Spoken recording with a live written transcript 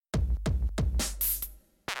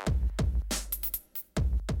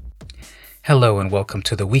Hello and welcome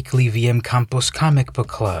to the weekly vmcampos Comic Book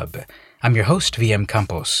Club. I'm your host,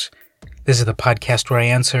 vmcampos. This is the podcast where I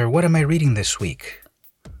answer, what am I reading this week?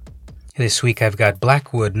 This week I've got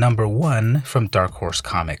Blackwood #1 from Dark Horse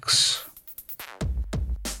Comics.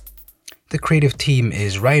 The creative team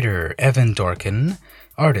is writer Evan Dorkin,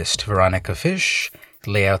 artist Veronica Fish,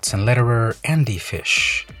 layouts and letterer Andy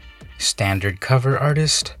Fish, standard cover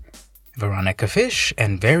artist Veronica Fish,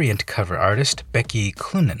 and variant cover artist Becky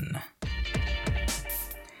Clunan.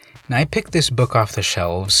 Now, I picked this book off the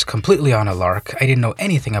shelves completely on a lark. I didn't know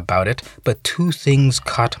anything about it, but two things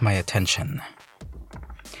caught my attention.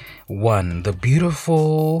 One, the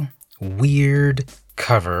beautiful, weird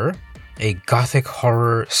cover, a gothic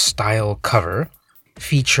horror style cover,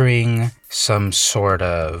 featuring some sort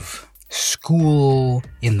of school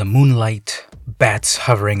in the moonlight, bats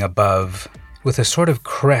hovering above, with a sort of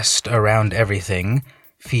crest around everything,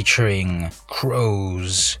 featuring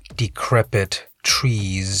crows, decrepit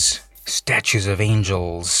trees, statues of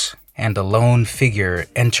angels, and a lone figure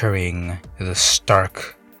entering the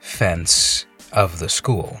stark fence of the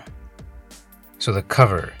school. So the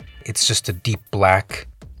cover, it's just a deep black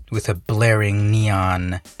with a blaring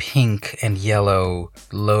neon pink and yellow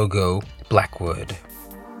logo, Blackwood.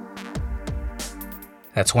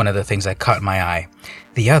 That's one of the things that caught my eye.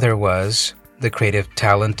 The other was the creative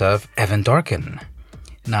talent of Evan Dorkin.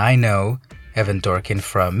 Now I know Evan Dorkin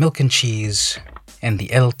from Milk and Cheese and the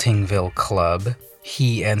Eltingville Club.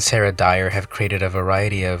 He and Sarah Dyer have created a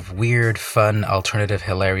variety of weird, fun, alternative,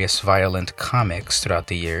 hilarious, violent comics throughout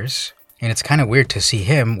the years. And it's kind of weird to see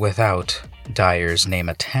him without Dyer's name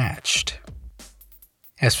attached.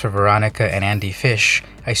 As for Veronica and Andy Fish,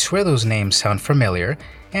 I swear those names sound familiar,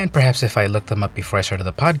 and perhaps if I looked them up before I started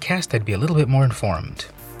the podcast, I'd be a little bit more informed.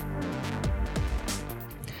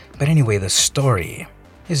 But anyway, the story.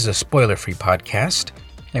 This is a spoiler-free podcast.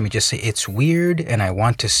 Let me just say it's weird, and I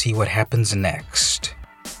want to see what happens next.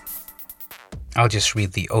 I'll just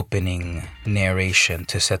read the opening narration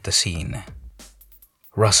to set the scene.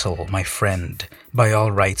 Russell, my friend, by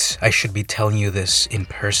all rights, I should be telling you this in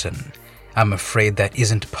person. I'm afraid that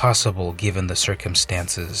isn't possible given the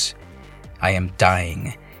circumstances. I am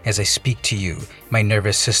dying. As I speak to you, my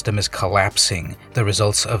nervous system is collapsing, the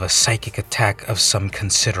results of a psychic attack of some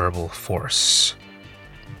considerable force.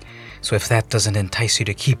 So if that doesn't entice you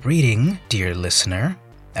to keep reading, dear listener,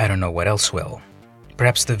 I don't know what else will.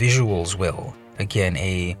 Perhaps the visuals will. Again,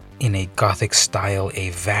 in a gothic style, a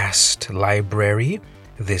vast library.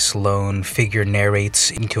 This lone figure narrates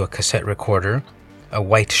into a cassette recorder. A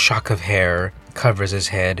white shock of hair covers his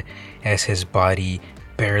head as his body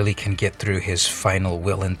barely can get through his final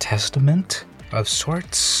will and testament of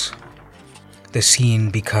sorts. The scene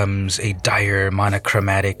becomes a dire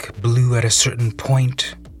monochromatic blue at a certain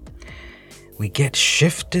point. We get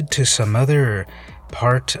shifted to some other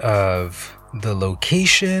part of the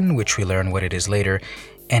location, which we learn what it is later,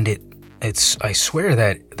 and I swear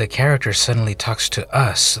that the character suddenly talks to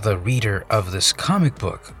us, the reader of this comic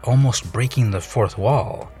book, almost breaking the fourth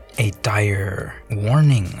wall. A dire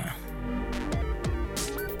warning.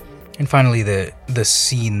 And finally, the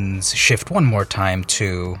scenes shift one more time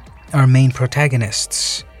to our main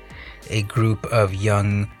protagonists, a group of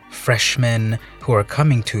young freshmen who are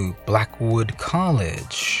coming to Blackwood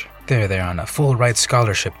College. They're there on a full-ride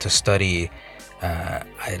scholarship to study,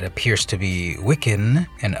 it appears to be Wiccan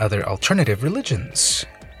and other alternative religions.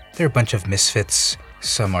 They're a bunch of misfits.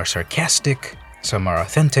 Some are sarcastic, some are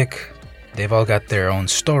authentic. They've all got their own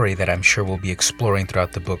story that I'm sure we'll be exploring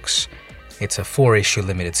throughout the books. It's a 4-issue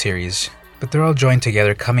limited series, but they're all joined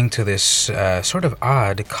together coming to this sort of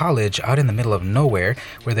odd college out in the middle of nowhere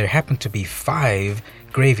where there happen to be 5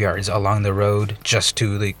 graveyards along the road just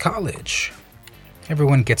to the college.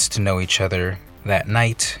 Everyone gets to know each other. That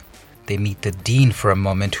night, they meet the dean for a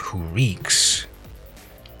moment who reeks.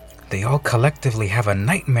 They all collectively have a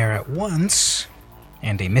nightmare at once,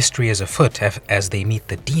 and a mystery is afoot as they meet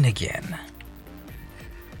the dean again.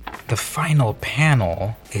 The final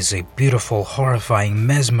panel is a beautiful, horrifying,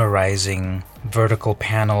 mesmerizing vertical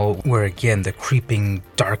panel where again the creeping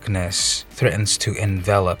darkness threatens to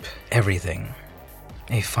envelop everything.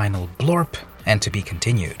 A final blorp, and to be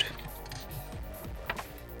continued.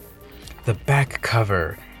 The back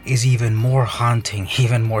cover is even more haunting,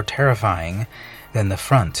 even more terrifying than the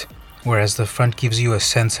front. Whereas the front gives you a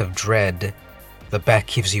sense of dread, the back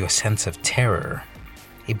gives you a sense of terror.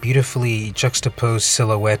 A beautifully juxtaposed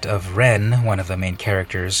silhouette of Wren, one of the main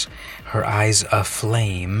characters, her eyes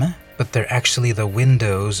aflame, but they're actually the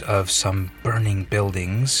windows of some burning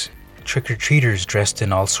buildings. Trick-or-treaters dressed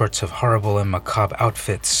in all sorts of horrible and macabre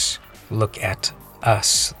outfits look at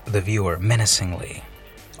us, the viewer, menacingly.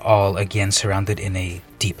 all again surrounded in a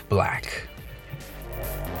deep black.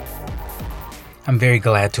 I'm very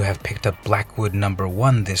glad to have picked up Blackwood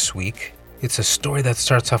 #1 this week. It's a story that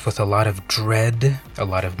starts off with a lot of dread, a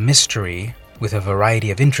lot of mystery, with a variety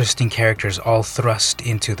of interesting characters all thrust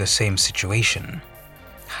into the same situation.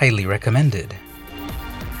 Highly recommended.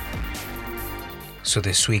 So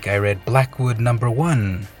this week I read Blackwood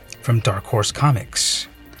 #1 from Dark Horse Comics.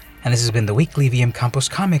 And this has been the weekly VM Campos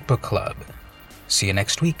Comic Book Club. See you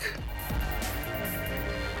next week.